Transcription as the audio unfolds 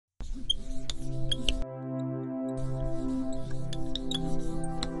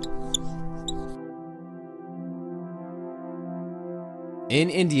In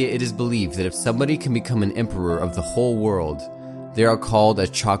India, it is believed that if somebody can become an emperor of the whole world, they are called a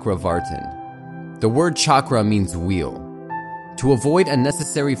chakravartin. The word chakra means wheel. To avoid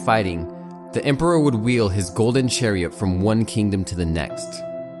unnecessary fighting, the emperor would wheel his golden chariot from one kingdom to the next.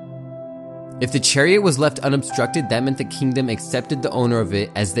 If the chariot was left unobstructed, that meant the kingdom accepted the owner of it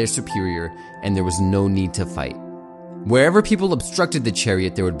as their superior, and there was no need to fight. Wherever people obstructed the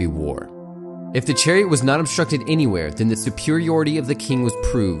chariot, there would be war. If the chariot was not obstructed anywhere, then the superiority of the king was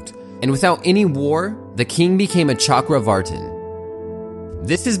proved, and without any war, the king became a chakravartin.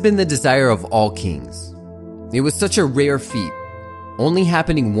 This has been the desire of all kings. It was such a rare feat, only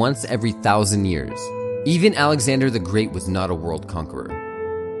happening once every 1,000 years. Even Alexander the Great was not a world conqueror.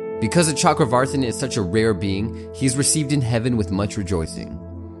 Because a chakravartin is such a rare being, he is received in heaven with much rejoicing.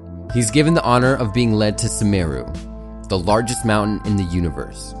 He's given the honor of being led to Sumeru, the largest mountain in the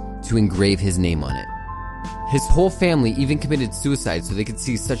universe, to engrave his name on it. His whole family even committed suicide so they could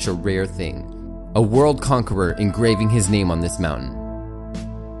see such a rare thing, a world conqueror engraving his name on this mountain.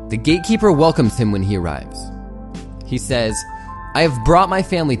 The gatekeeper welcomes him when he arrives. He says, "I have brought my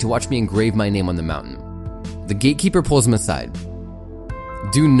family to watch me engrave my name on the mountain." The gatekeeper pulls him aside.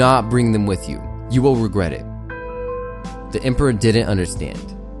 "Do not bring them with you. You will regret it." The emperor didn't understand.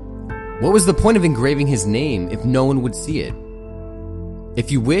 What was the point of engraving his name if no one would see it? "If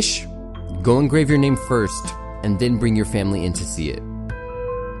you wish, go engrave your name first, and then bring your family in to see it."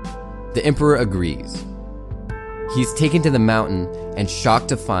 The emperor agrees. He's taken to the mountain and shocked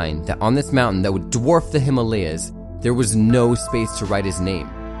to find that on this mountain that would dwarf the Himalayas, there was no space to write his name.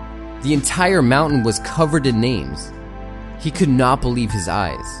 The entire mountain was covered in names. He could not believe his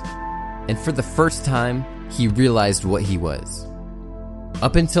eyes. And for the first time, he realized what he was.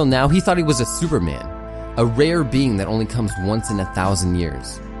 Up until now, he thought he was a Superman, a rare being that only comes once in 1,000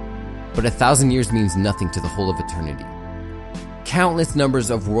 years. But 1,000 years means nothing to the whole of eternity. Countless numbers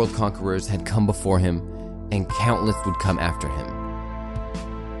of world conquerors had come before him, and countless would come after him.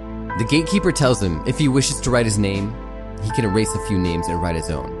 The gatekeeper tells him if he wishes to write his name, he can erase a few names and write his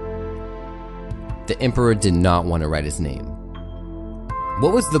own. The emperor did not want to write his name.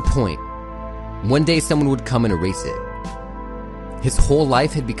 What was the point? One day someone would come and erase it. His whole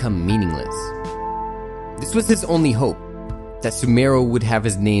life had become meaningless. This was his only hope, that Sumeru would have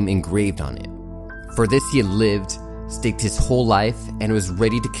his name engraved on it. For this he had lived, staked his whole life, and was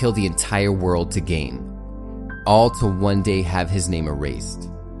ready to kill the entire world to gain. All to one day have his name erased.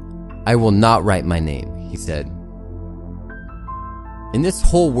 "I will not write my name," he said. In this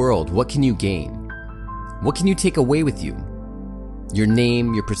whole world, what can you gain? What can you take away with you? Your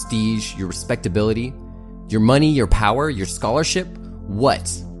name, your prestige, your respectability, your money, your power, your scholarship?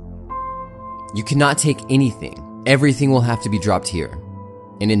 What? You cannot take anything. Everything will have to be dropped here.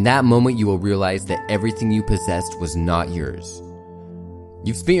 And in that moment, you will realize that everything you possessed was not yours.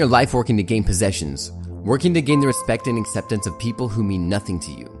 You've spent your life working to gain possessions, working to gain the respect and acceptance of people who mean nothing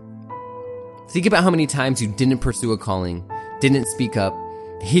to you. Think about how many times you didn't pursue a calling, didn't speak up,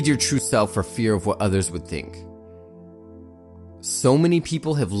 hid your true self for fear of what others would think. So many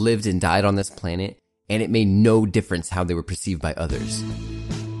people have lived and died on this planet, and it made no difference how they were perceived by others.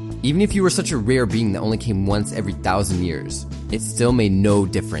 Even if you were such a rare being that only came once every 1,000 years, it still made no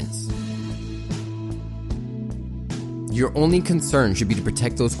difference. Your only concern should be to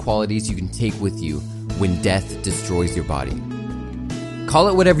protect those qualities you can take with you when death destroys your body. Call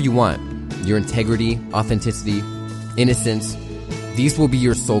it whatever you want. Your integrity, authenticity, innocence, these will be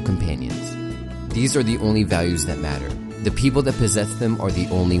your soul companions. These are the only values that matter. The people that possess them are the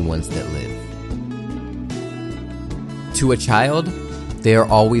only ones that live. To a child, they are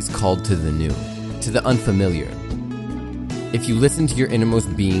always called to the new, to the unfamiliar. If you listen to your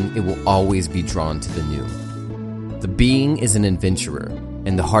innermost being, it will always be drawn to the new. The being is an adventurer,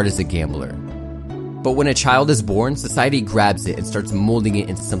 and the heart is a gambler. But when a child is born, society grabs it and starts molding it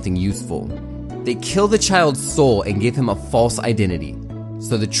into something useful. They kill the child's soul and give him a false identity,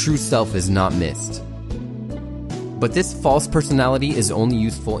 so the true self is not missed. But this false personality is only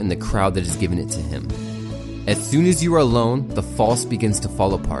useful in the crowd that has given it to him. As soon as you are alone, the false begins to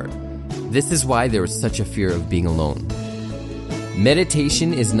fall apart. This is why there is such a fear of being alone.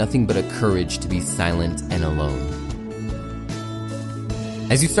 Meditation is nothing but a courage to be silent and alone.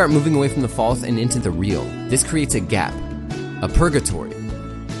 As you start moving away from the false and into the real, this creates a gap, a purgatory.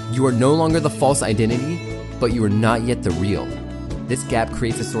 You are no longer the false identity, but you are not yet the real. This gap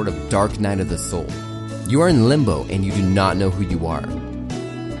creates a sort of dark night of the soul. You are in limbo and you do not know who you are.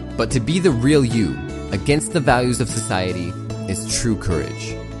 But to be the real you, against the values of society, is true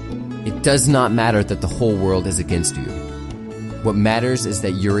courage. It does not matter that the whole world is against you. What matters is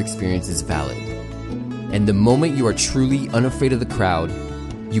that your experience is valid. And the moment you are truly unafraid of the crowd,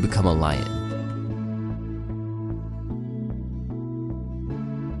 you become a lion.